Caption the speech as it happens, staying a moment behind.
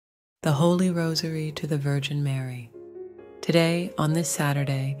the Holy Rosary to the Virgin Mary. Today, on this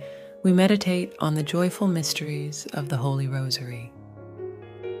Saturday, we meditate on the joyful mysteries of the Holy Rosary.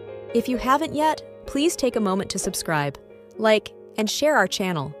 If you haven't yet, please take a moment to subscribe, like, and share our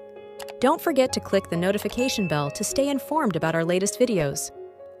channel. Don't forget to click the notification bell to stay informed about our latest videos.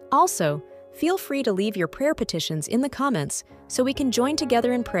 Also, feel free to leave your prayer petitions in the comments so we can join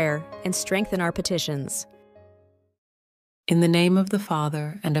together in prayer and strengthen our petitions. In the name of the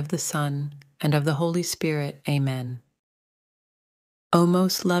Father, and of the Son, and of the Holy Spirit, Amen. O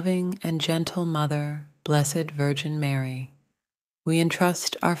most loving and gentle Mother, Blessed Virgin Mary, we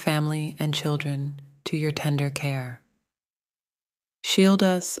entrust our family and children to your tender care. Shield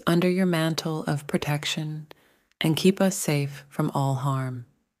us under your mantle of protection and keep us safe from all harm.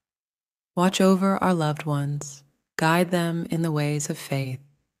 Watch over our loved ones, guide them in the ways of faith,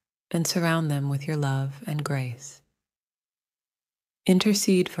 and surround them with your love and grace.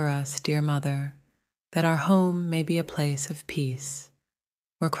 Intercede for us, dear Mother, that our home may be a place of peace,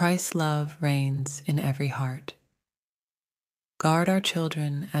 where Christ's love reigns in every heart. Guard our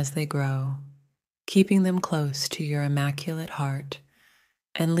children as they grow, keeping them close to your immaculate heart,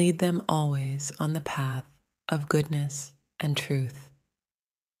 and lead them always on the path of goodness and truth.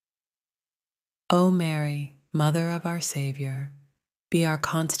 O Mary, Mother of our Savior, be our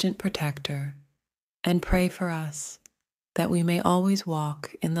constant protector, and pray for us, that we may always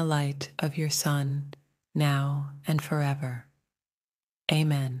walk in the light of your Son, now and forever.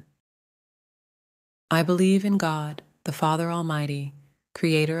 Amen. I believe in God, the Father Almighty,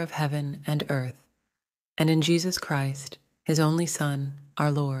 creator of heaven and earth, and in Jesus Christ, his only Son,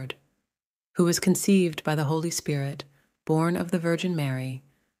 our Lord, who was conceived by the Holy Spirit, born of the Virgin Mary,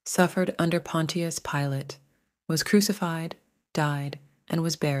 suffered under Pontius Pilate, was crucified, died, and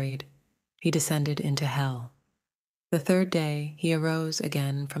was buried. He descended into hell. The third day he arose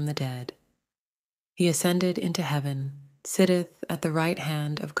again from the dead. He ascended into heaven, sitteth at the right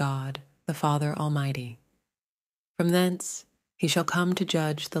hand of God, the Father Almighty. From thence he shall come to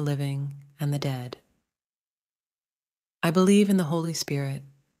judge the living and the dead. I believe in the Holy Spirit,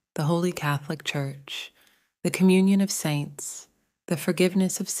 the Holy Catholic Church, the communion of saints, the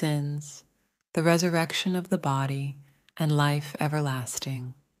forgiveness of sins, the resurrection of the body, and life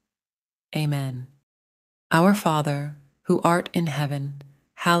everlasting. Amen. Our Father, who art in heaven,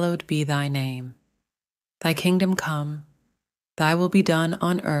 hallowed be thy name. Thy kingdom come, thy will be done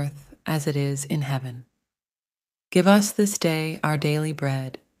on earth as it is in heaven. Give us this day our daily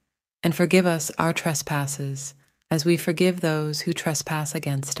bread, and forgive us our trespasses, as we forgive those who trespass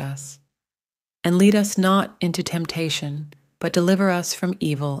against us. And lead us not into temptation, but deliver us from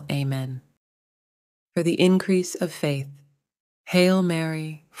evil. Amen. For the increase of faith, Hail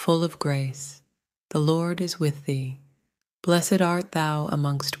Mary, full of grace, the Lord is with thee. Blessed art thou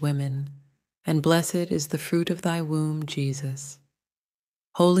amongst women, and blessed is the fruit of thy womb, Jesus.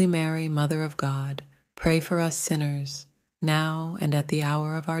 Holy Mary, Mother of God, pray for us sinners, now and at the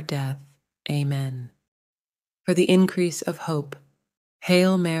hour of our death. Amen. For the increase of hope,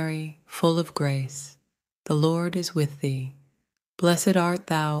 Hail Mary, full of grace, the Lord is with thee. Blessed art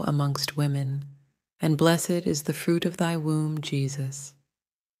thou amongst women, and blessed is the fruit of thy womb, Jesus.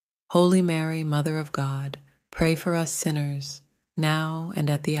 Holy Mary, Mother of God, pray for us sinners, now and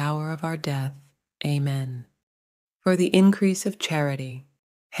at the hour of our death. Amen. For the increase of charity,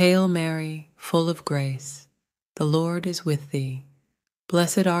 Hail Mary, full of grace, the Lord is with thee.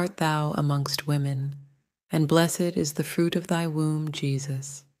 Blessed art thou amongst women, and blessed is the fruit of thy womb,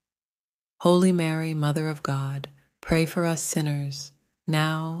 Jesus. Holy Mary, Mother of God, pray for us sinners,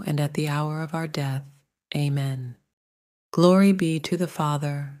 now and at the hour of our death. Amen. Glory be to the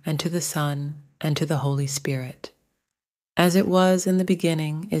Father, and to the Son, and to the Holy Spirit, as it was in the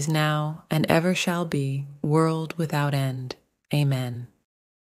beginning, is now, and ever shall be, world without end. Amen.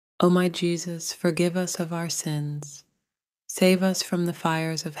 O my Jesus, forgive us of our sins, save us from the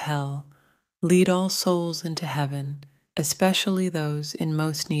fires of hell, lead all souls into heaven, especially those in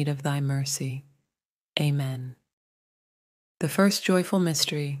most need of thy mercy. Amen. The first joyful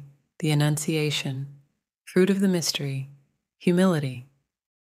mystery, the Annunciation. Fruit of the mystery, humility.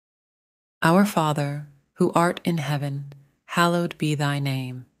 Our Father, who art in heaven, hallowed be thy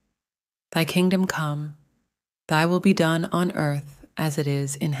name. Thy kingdom come, thy will be done on earth as it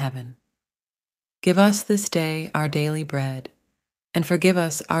is in heaven. Give us this day our daily bread, and forgive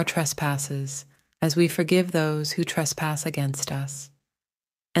us our trespasses, as we forgive those who trespass against us.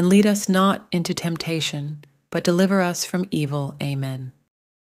 And lead us not into temptation, but deliver us from evil. Amen.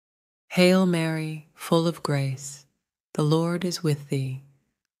 Hail Mary, full of grace, the Lord is with thee.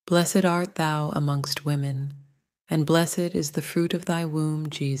 Blessed art thou amongst women, and blessed is the fruit of thy womb,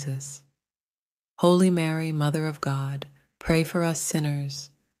 Jesus. Holy Mary, Mother of God, pray for us sinners,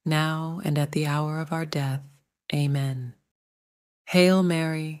 now and at the hour of our death. Amen. Hail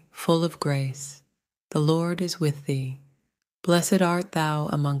Mary, full of grace, the Lord is with thee. Blessed art thou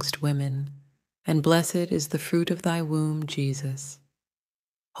amongst women, and blessed is the fruit of thy womb, Jesus.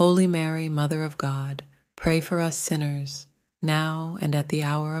 Holy Mary, Mother of God, pray for us sinners, now and at the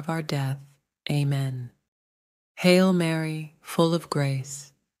hour of our death. Amen. Hail Mary, full of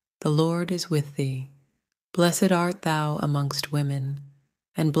grace, the Lord is with thee. Blessed art thou amongst women,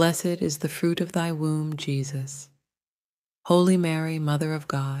 and blessed is the fruit of thy womb, Jesus. Holy Mary, Mother of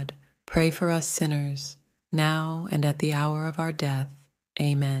God, pray for us sinners, now and at the hour of our death.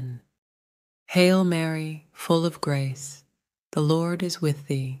 Amen. Hail Mary, full of grace, the Lord is with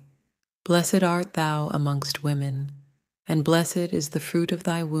thee. Blessed art thou amongst women, and blessed is the fruit of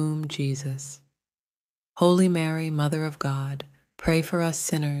thy womb, Jesus. Holy Mary, Mother of God, pray for us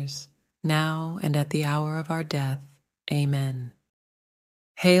sinners, now and at the hour of our death. Amen.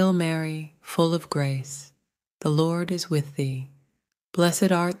 Hail Mary, full of grace, the Lord is with thee.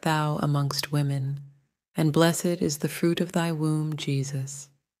 Blessed art thou amongst women, and blessed is the fruit of thy womb, Jesus.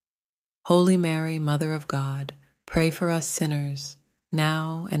 Holy Mary, Mother of God, pray for us sinners,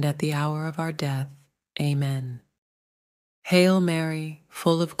 now and at the hour of our death. Amen. Hail Mary,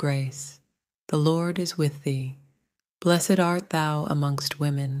 full of grace, the Lord is with thee. Blessed art thou amongst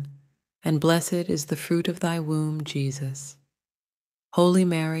women, and blessed is the fruit of thy womb, Jesus. Holy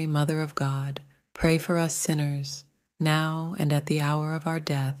Mary, Mother of God, pray for us sinners, now and at the hour of our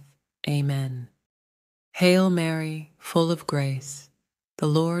death. Amen. Hail Mary, full of grace, the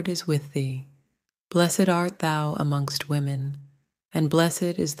Lord is with thee. Blessed art thou amongst women, and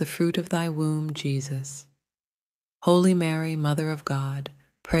blessed is the fruit of thy womb, Jesus. Holy Mary, Mother of God,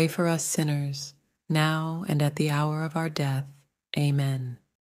 pray for us sinners, now and at the hour of our death. Amen.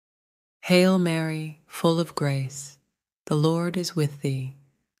 Hail Mary, full of grace, the Lord is with thee.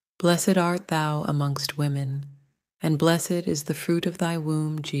 Blessed art thou amongst women, and blessed is the fruit of thy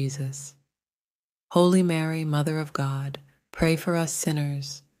womb, Jesus. Holy Mary, Mother of God, pray for us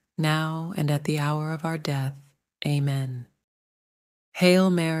sinners, now and at the hour of our death. Amen. Hail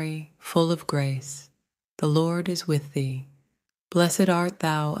Mary, full of grace, the Lord is with thee. Blessed art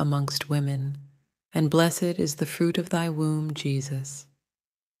thou amongst women, and blessed is the fruit of thy womb, Jesus.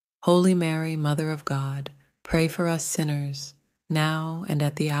 Holy Mary, Mother of God, pray for us sinners, now and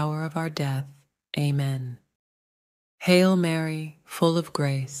at the hour of our death. Amen. Hail Mary, full of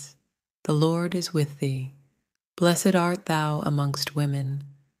grace, the Lord is with thee. Blessed art thou amongst women,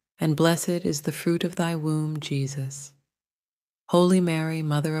 and blessed is the fruit of thy womb, Jesus. Holy Mary,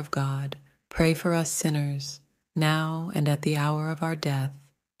 Mother of God, pray for us sinners, now and at the hour of our death.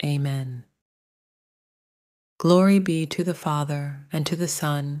 Amen. Glory be to the Father, and to the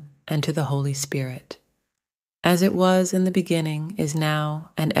Son, and to the Holy Spirit, as it was in the beginning, is now,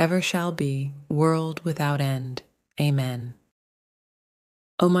 and ever shall be, world without end. Amen.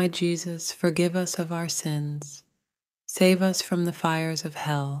 O my Jesus, forgive us of our sins, save us from the fires of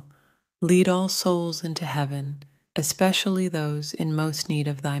hell, lead all souls into heaven, especially those in most need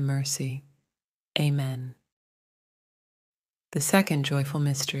of thy mercy. Amen. The second joyful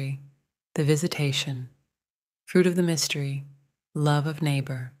mystery, the Visitation. Fruit of the mystery, love of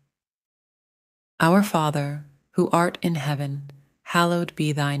neighbor. Our Father, who art in heaven, hallowed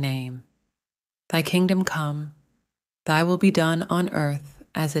be thy name. Thy kingdom come, thy will be done on earth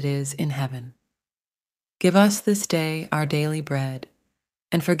as it is in heaven. Give us this day our daily bread,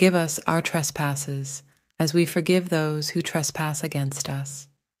 and forgive us our trespasses, as we forgive those who trespass against us.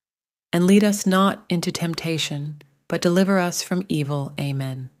 And lead us not into temptation, but deliver us from evil.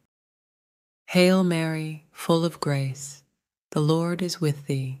 Amen. Hail Mary, full of grace, the Lord is with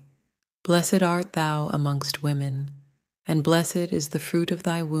thee. Blessed art thou amongst women, and blessed is the fruit of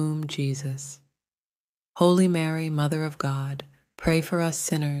thy womb, Jesus. Holy Mary, Mother of God, pray for us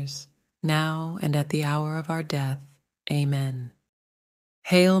sinners, now and at the hour of our death. Amen.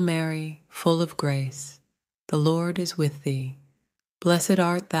 Hail Mary, full of grace, the Lord is with thee. Blessed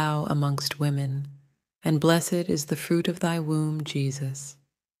art thou amongst women, and blessed is the fruit of thy womb, Jesus.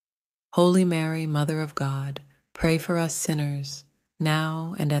 Holy Mary, Mother of God, pray for us sinners,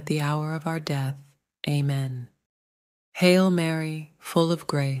 now and at the hour of our death. Amen. Hail Mary, full of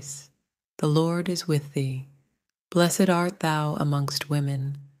grace, the Lord is with thee. Blessed art thou amongst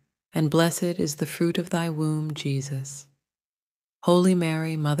women, and blessed is the fruit of thy womb, Jesus. Holy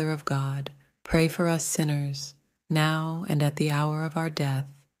Mary, Mother of God, pray for us sinners, now and at the hour of our death.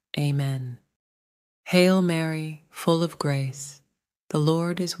 Amen. Hail Mary, full of grace, the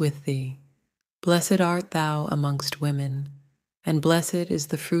Lord is with thee. Blessed art thou amongst women, and blessed is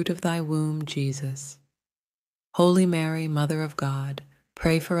the fruit of thy womb, Jesus. Holy Mary, Mother of God,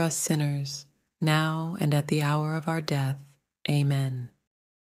 pray for us sinners, now and at the hour of our death. Amen.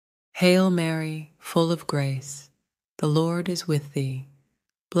 Hail Mary, full of grace, the Lord is with thee.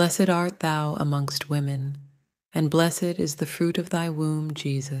 Blessed art thou amongst women, and blessed is the fruit of thy womb,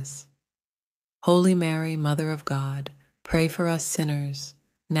 Jesus. Holy Mary, Mother of God, pray for us sinners,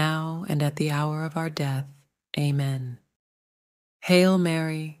 now and at the hour of our death. Amen. Hail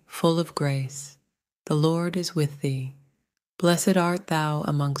Mary, full of grace, the Lord is with thee. Blessed art thou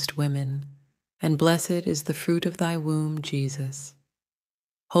amongst women, and blessed is the fruit of thy womb, Jesus.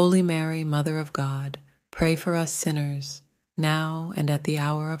 Holy Mary, Mother of God, pray for us sinners, now and at the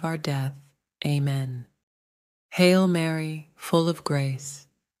hour of our death. Amen. Hail Mary, full of grace,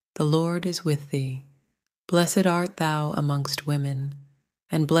 the Lord is with thee. Blessed art thou amongst women,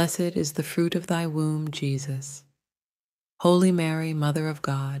 and blessed is the fruit of thy womb, Jesus. Holy Mary, Mother of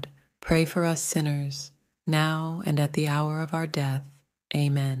God, pray for us sinners, now and at the hour of our death.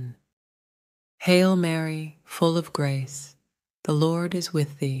 Amen. Hail Mary, full of grace, the Lord is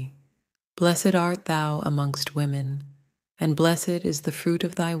with thee. Blessed art thou amongst women, and blessed is the fruit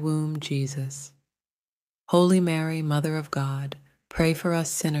of thy womb, Jesus. Holy Mary, Mother of God, pray for us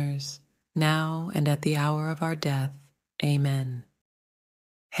sinners, now and at the hour of our death. Amen.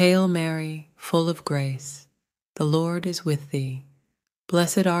 Hail Mary, full of grace, the Lord is with thee.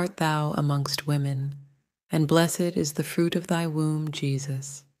 Blessed art thou amongst women, and blessed is the fruit of thy womb,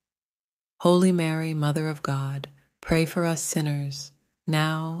 Jesus. Holy Mary, Mother of God, pray for us sinners,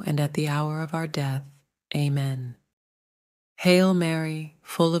 now and at the hour of our death. Amen. Hail Mary,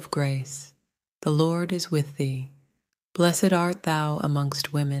 full of grace, the Lord is with thee. Blessed art thou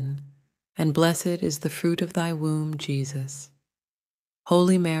amongst women, and blessed is the fruit of thy womb, Jesus.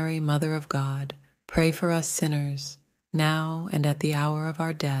 Holy Mary, Mother of God, pray for us sinners, now and at the hour of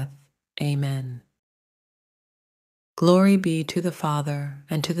our death. Amen. Glory be to the Father,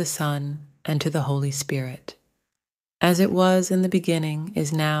 and to the Son, and to the Holy Spirit, as it was in the beginning,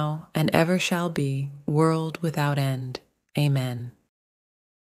 is now, and ever shall be, world without end. Amen.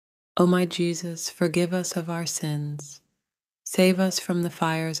 O my Jesus, forgive us of our sins, save us from the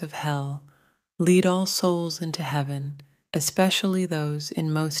fires of hell, lead all souls into heaven, especially those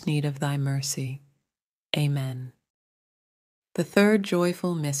in most need of thy mercy. Amen. The third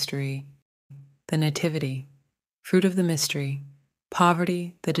joyful mystery, the Nativity, fruit of the mystery,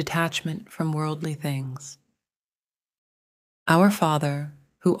 poverty, the detachment from worldly things. Our Father,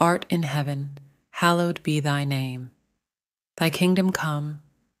 who art in heaven, hallowed be thy name. Thy kingdom come,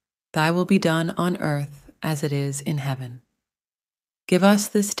 thy will be done on earth as it is in heaven. Give us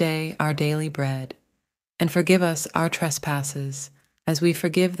this day our daily bread, and forgive us our trespasses, as we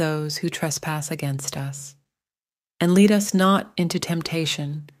forgive those who trespass against us. And lead us not into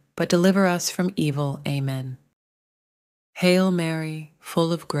temptation, but deliver us from evil. Amen. Hail Mary,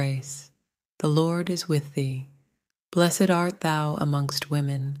 full of grace, the Lord is with thee. Blessed art thou amongst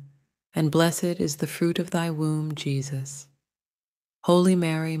women, and blessed is the fruit of thy womb, Jesus. Holy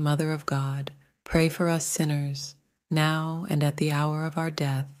Mary, Mother of God, pray for us sinners, now and at the hour of our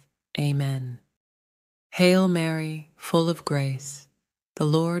death. Amen. Hail Mary, full of grace, the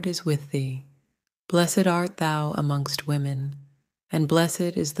Lord is with thee. Blessed art thou amongst women, and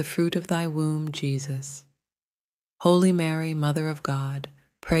blessed is the fruit of thy womb, Jesus. Holy Mary, Mother of God,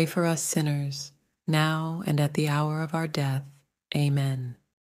 pray for us sinners, now and at the hour of our death. Amen.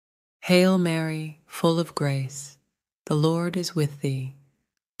 Hail Mary, full of grace, the Lord is with thee.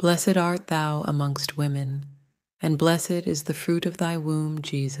 Blessed art thou amongst women, and blessed is the fruit of thy womb,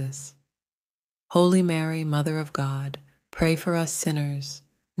 Jesus. Holy Mary, Mother of God, pray for us sinners,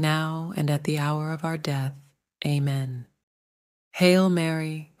 now and at the hour of our death. Amen. Hail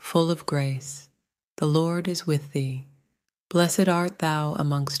Mary, full of grace, the Lord is with thee. Blessed art thou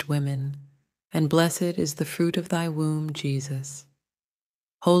amongst women, and blessed is the fruit of thy womb, Jesus.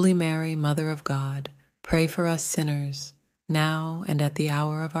 Holy Mary, Mother of God, pray for us sinners, now and at the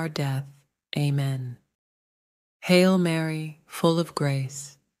hour of our death. Amen. Hail Mary, full of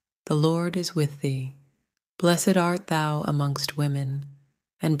grace, the Lord is with thee. Blessed art thou amongst women,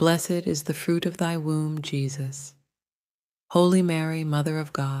 and blessed is the fruit of thy womb, Jesus. Holy Mary, Mother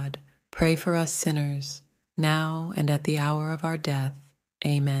of God, pray for us sinners, now and at the hour of our death.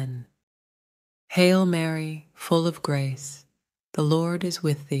 Amen. Hail Mary, full of grace, the Lord is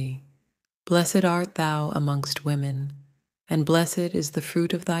with thee. Blessed art thou amongst women, and blessed is the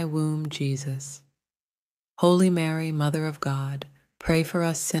fruit of thy womb, Jesus. Holy Mary, Mother of God, pray for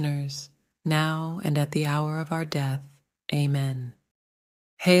us sinners, now and at the hour of our death. Amen.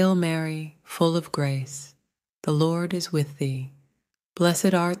 Hail Mary, full of grace, the Lord is with thee.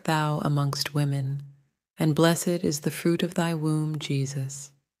 Blessed art thou amongst women, and blessed is the fruit of thy womb,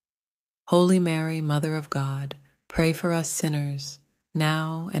 Jesus. Holy Mary, Mother of God, pray for us sinners,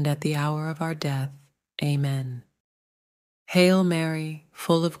 now and at the hour of our death. Amen. Hail Mary,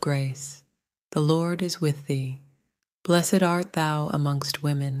 full of grace, the Lord is with thee. Blessed art thou amongst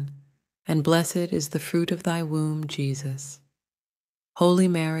women, and blessed is the fruit of thy womb, Jesus. Holy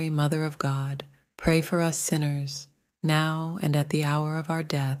Mary, Mother of God, pray for us sinners, now and at the hour of our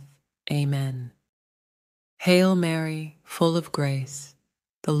death. Amen. Hail Mary, full of grace,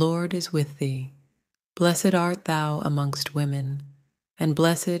 the Lord is with thee. Blessed art thou amongst women, and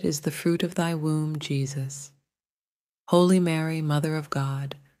blessed is the fruit of thy womb, Jesus. Holy Mary, Mother of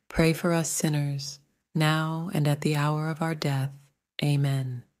God, pray for us sinners, now and at the hour of our death.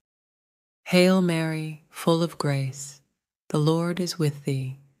 Amen. Hail Mary, full of grace, the Lord is with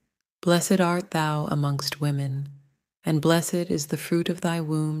thee. Blessed art thou amongst women, and blessed is the fruit of thy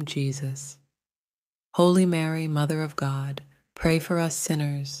womb, Jesus. Holy Mary, Mother of God, pray for us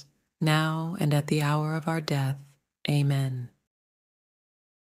sinners, now and at the hour of our death. Amen.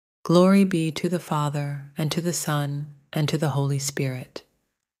 Glory be to the Father, and to the Son, and to the Holy Spirit,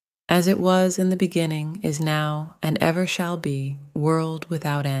 as it was in the beginning, is now, and ever shall be, world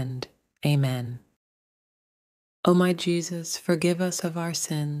without end. Amen. O my Jesus, forgive us of our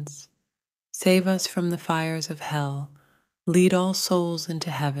sins, save us from the fires of hell, lead all souls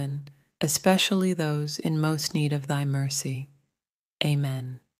into heaven, especially those in most need of thy mercy.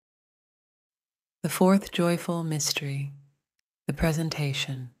 Amen. The fourth joyful mystery, the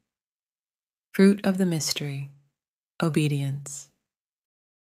Presentation. Fruit of the mystery, obedience.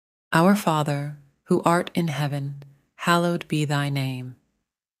 Our Father, who art in heaven, hallowed be thy name.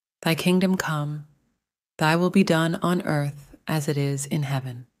 Thy kingdom come, thy will be done on earth as it is in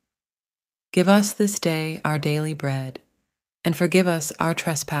heaven. Give us this day our daily bread, and forgive us our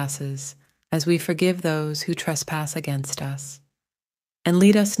trespasses, as we forgive those who trespass against us. And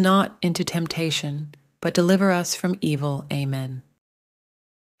lead us not into temptation, but deliver us from evil. Amen.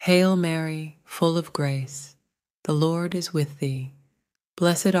 Hail Mary, full of grace, the Lord is with thee.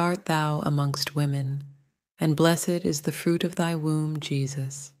 Blessed art thou amongst women, and blessed is the fruit of thy womb,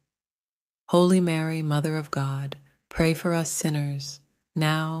 Jesus. Holy Mary, Mother of God, pray for us sinners,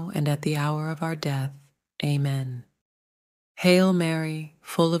 now and at the hour of our death. Amen. Hail Mary,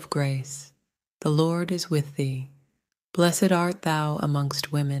 full of grace, the Lord is with thee. Blessed art thou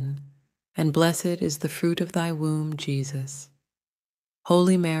amongst women, and blessed is the fruit of thy womb, Jesus.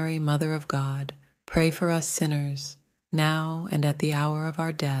 Holy Mary, Mother of God, pray for us sinners, now and at the hour of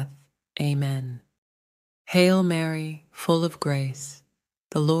our death. Amen. Hail Mary, full of grace,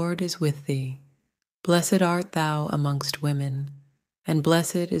 the Lord is with thee. Blessed art thou amongst women, and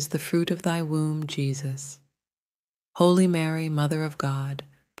blessed is the fruit of thy womb, Jesus. Holy Mary, Mother of God,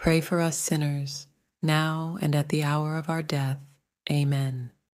 pray for us sinners, now and at the hour of our death.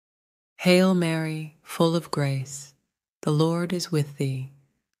 Amen. Hail Mary, full of grace, the Lord is with thee.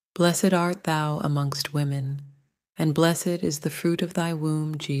 Blessed art thou amongst women, and blessed is the fruit of thy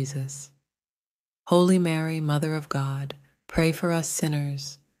womb, Jesus. Holy Mary, Mother of God, pray for us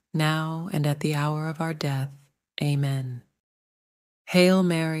sinners, now and at the hour of our death. Amen. Hail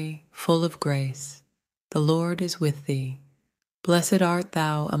Mary, full of grace, the Lord is with thee. Blessed art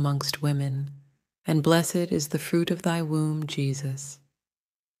thou amongst women, and blessed is the fruit of thy womb, Jesus.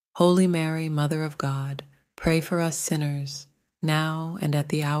 Holy Mary, Mother of God, pray for us sinners, now and at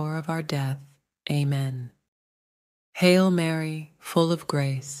the hour of our death. Amen. Hail Mary, full of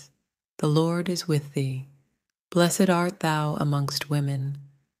grace, the Lord is with thee. Blessed art thou amongst women,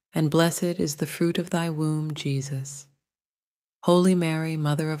 and blessed is the fruit of thy womb, Jesus. Holy Mary,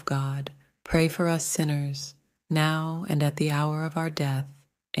 Mother of God, pray for us sinners, now and at the hour of our death.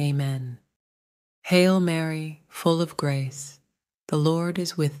 Amen. Hail Mary, full of grace, the Lord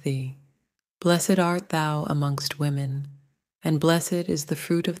is with thee. Blessed art thou amongst women, and blessed is the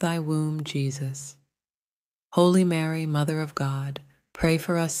fruit of thy womb, Jesus. Holy Mary, Mother of God, pray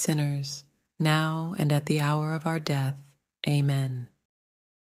for us sinners, now and at the hour of our death. Amen.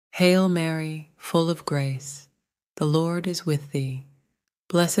 Hail Mary, full of grace, the Lord is with thee.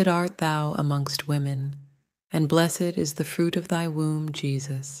 Blessed art thou amongst women, and blessed is the fruit of thy womb,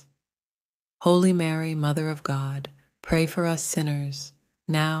 Jesus. Holy Mary, Mother of God, pray for us sinners,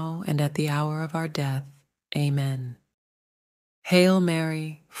 now and at the hour of our death. Amen. Hail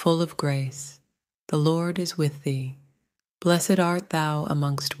Mary, full of grace, the Lord is with thee. Blessed art thou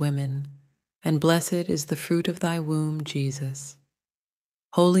amongst women, and blessed is the fruit of thy womb, Jesus.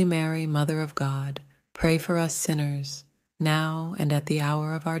 Holy Mary, Mother of God, pray for us sinners, now and at the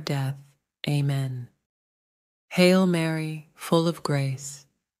hour of our death. Amen. Hail Mary, full of grace,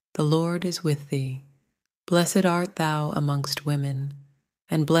 the Lord is with thee. Blessed art thou amongst women,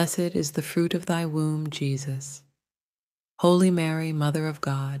 and blessed is the fruit of thy womb, Jesus. Holy Mary, Mother of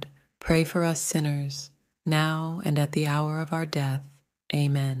God, pray for us sinners, now and at the hour of our death.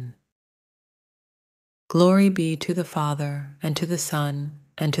 Amen. Glory be to the Father, and to the Son,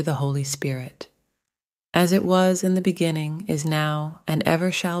 and to the Holy Spirit, as it was in the beginning, is now, and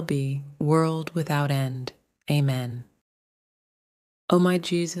ever shall be, world without end. Amen. O my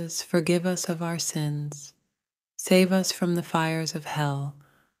Jesus, forgive us of our sins, save us from the fires of hell,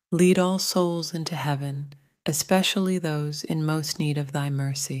 lead all souls into heaven, especially those in most need of thy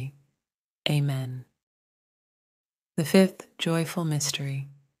mercy. Amen. The fifth joyful mystery,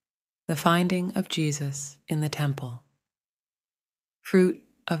 the finding of Jesus in the temple. Fruit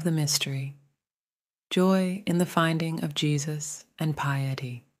of the mystery, joy in the finding of Jesus and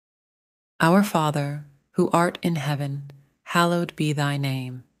piety. Our Father, who art in heaven, hallowed be thy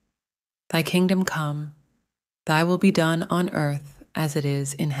name. Thy kingdom come, thy will be done on earth as it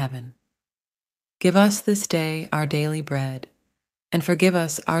is in heaven. Give us this day our daily bread, and forgive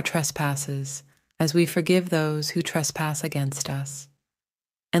us our trespasses, as we forgive those who trespass against us.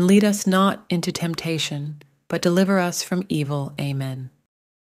 And lead us not into temptation, but deliver us from evil. Amen.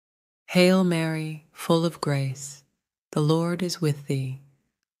 Hail Mary, full of grace, the Lord is with thee.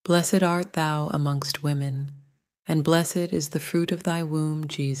 Blessed art thou amongst women, and blessed is the fruit of thy womb,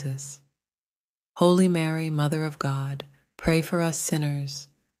 Jesus. Holy Mary, Mother of God, pray for us sinners,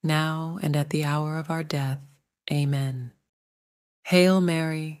 now and at the hour of our death. Amen. Hail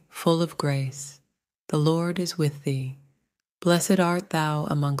Mary, full of grace, the Lord is with thee. Blessed art thou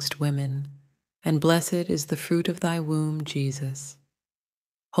amongst women, and blessed is the fruit of thy womb, Jesus.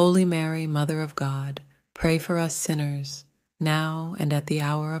 Holy Mary, Mother of God, pray for us sinners, now and at the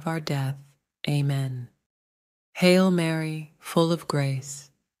hour of our death. Amen. Hail Mary, full of grace,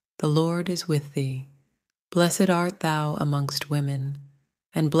 the Lord is with thee. Blessed art thou amongst women,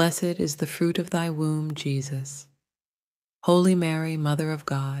 and blessed is the fruit of thy womb, Jesus. Holy Mary, Mother of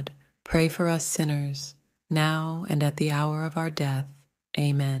God, pray for us sinners, now and at the hour of our death.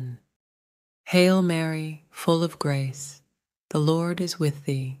 Amen. Hail Mary, full of grace, the Lord is with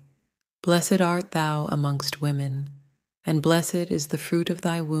thee. Blessed art thou amongst women, and blessed is the fruit of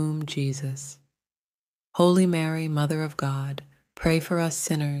thy womb, Jesus. Holy Mary, Mother of God, pray for us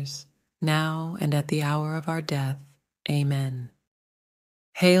sinners, now and at the hour of our death. Amen.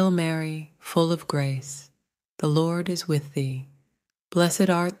 Hail Mary, full of grace, the Lord is with thee. Blessed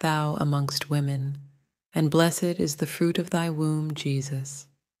art thou amongst women, and blessed is the fruit of thy womb, Jesus.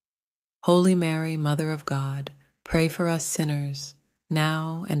 Holy Mary, Mother of God, pray for us sinners,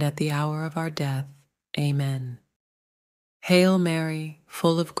 now and at the hour of our death. Amen. Hail Mary,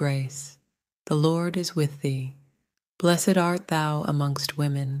 full of grace, the Lord is with thee. Blessed art thou amongst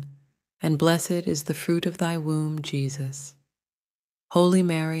women, and blessed is the fruit of thy womb, Jesus. Holy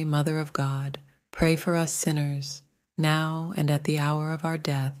Mary, Mother of God, pray for us sinners, now and at the hour of our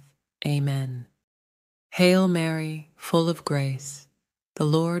death. Amen. Hail Mary, full of grace, the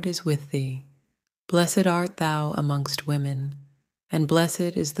Lord is with thee. Blessed art thou amongst women, and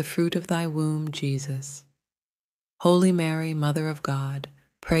blessed is the fruit of thy womb, Jesus. Holy Mary, Mother of God,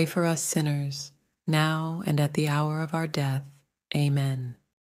 pray for us sinners, now and at the hour of our death. Amen.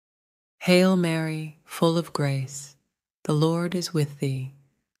 Hail Mary, full of grace, the Lord is with thee.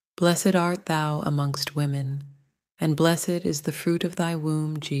 Blessed art thou amongst women, and blessed is the fruit of thy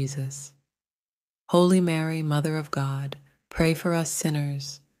womb, Jesus. Holy Mary, Mother of God, pray for us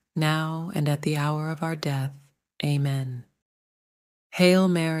sinners, now and at the hour of our death. Amen. Hail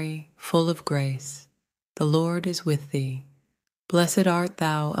Mary, full of grace, the Lord is with thee. Blessed art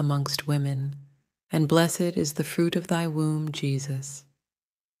thou amongst women, and blessed is the fruit of thy womb, Jesus.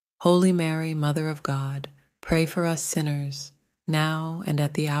 Holy Mary, Mother of God, pray for us sinners, now and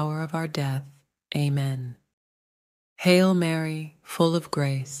at the hour of our death. Amen. Hail Mary, full of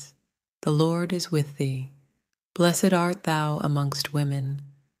grace, the Lord is with thee. Blessed art thou amongst women,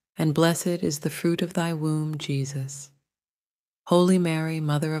 and blessed is the fruit of thy womb, Jesus. Holy Mary,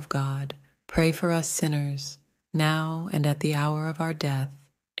 Mother of God, pray for us sinners, now and at the hour of our death.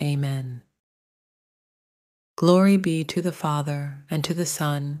 Amen. Glory be to the Father, and to the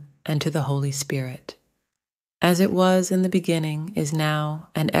Son, and to the Holy Spirit, as it was in the beginning, is now,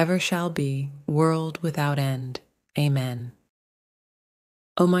 and ever shall be, world without end. Amen.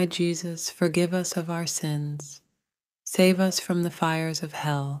 O my Jesus, forgive us of our sins, save us from the fires of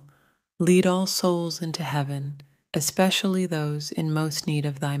hell, lead all souls into heaven, especially those in most need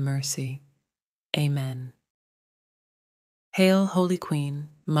of thy mercy. Amen. Hail, Holy Queen,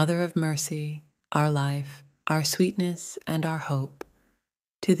 Mother of mercy, our life, our sweetness, and our hope,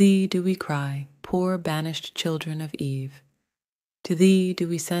 to thee do we cry, poor banished children of Eve. To thee do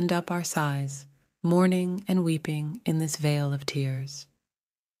we send up our sighs, mourning and weeping in this vale of tears.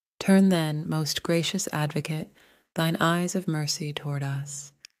 Turn then, most gracious Advocate, thine eyes of mercy toward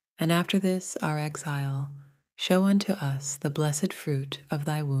us, and after this our exile, show unto us the blessed fruit of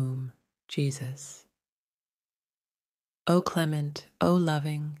thy womb, Jesus. O clement, O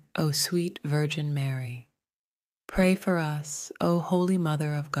loving, O sweet Virgin Mary, pray for us, O Holy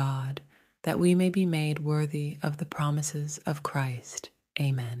Mother of God, that we may be made worthy of the promises of Christ.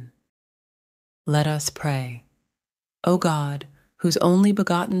 Amen. Let us pray. O God, whose only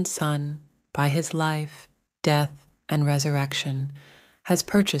begotten Son, by his life, death, and resurrection, has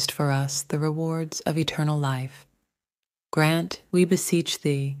purchased for us the rewards of eternal life, grant, we beseech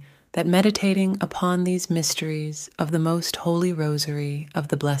thee, that meditating upon these mysteries of the most holy Rosary of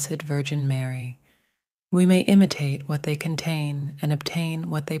the Blessed Virgin Mary, we may imitate what they contain and obtain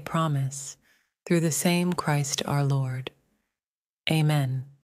what they promise, through the same Christ our Lord. Amen.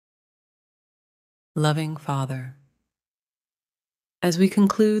 Loving Father, as we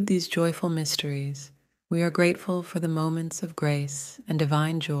conclude these joyful mysteries, we are grateful for the moments of grace and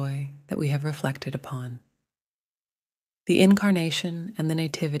divine joy that we have reflected upon. The Incarnation and the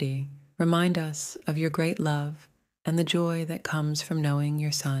Nativity remind us of your great love and the joy that comes from knowing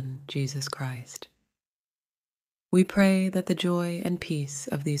your Son, Jesus Christ. We pray that the joy and peace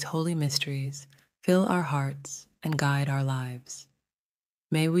of these holy mysteries fill our hearts and guide our lives.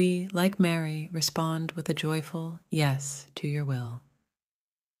 May we, like Mary, respond with a joyful yes to your will.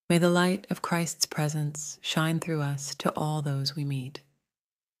 May the light of Christ's presence shine through us to all those we meet.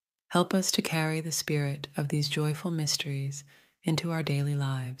 Help us to carry the spirit of these joyful mysteries into our daily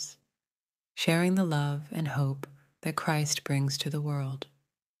lives, sharing the love and hope that Christ brings to the world.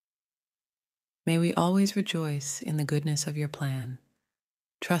 May we always rejoice in the goodness of your plan,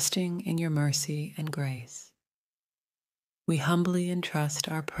 trusting in your mercy and grace. We humbly entrust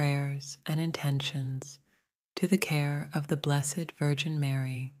our prayers and intentions to the care of the Blessed Virgin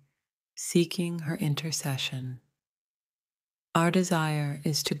Mary, seeking her intercession. Our desire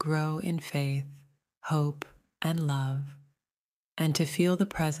is to grow in faith, hope, and love, and to feel the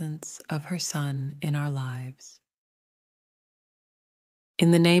presence of her Son in our lives. In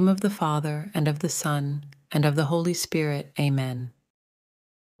the name of the Father, and of the Son, and of the Holy Spirit, Amen.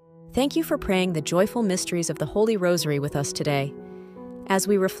 Thank you for praying the joyful mysteries of the Holy Rosary with us today. As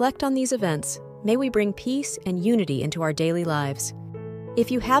we reflect on these events, may we bring peace and unity into our daily lives.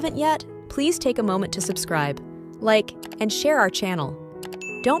 If you haven't yet, please take a moment to subscribe, like, and share our channel.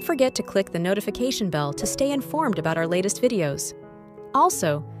 Don't forget to click the notification bell to stay informed about our latest videos.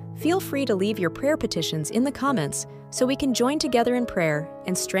 Also, feel free to leave your prayer petitions in the comments so we can join together in prayer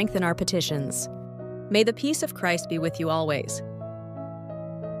and strengthen our petitions. May the peace of Christ be with you always.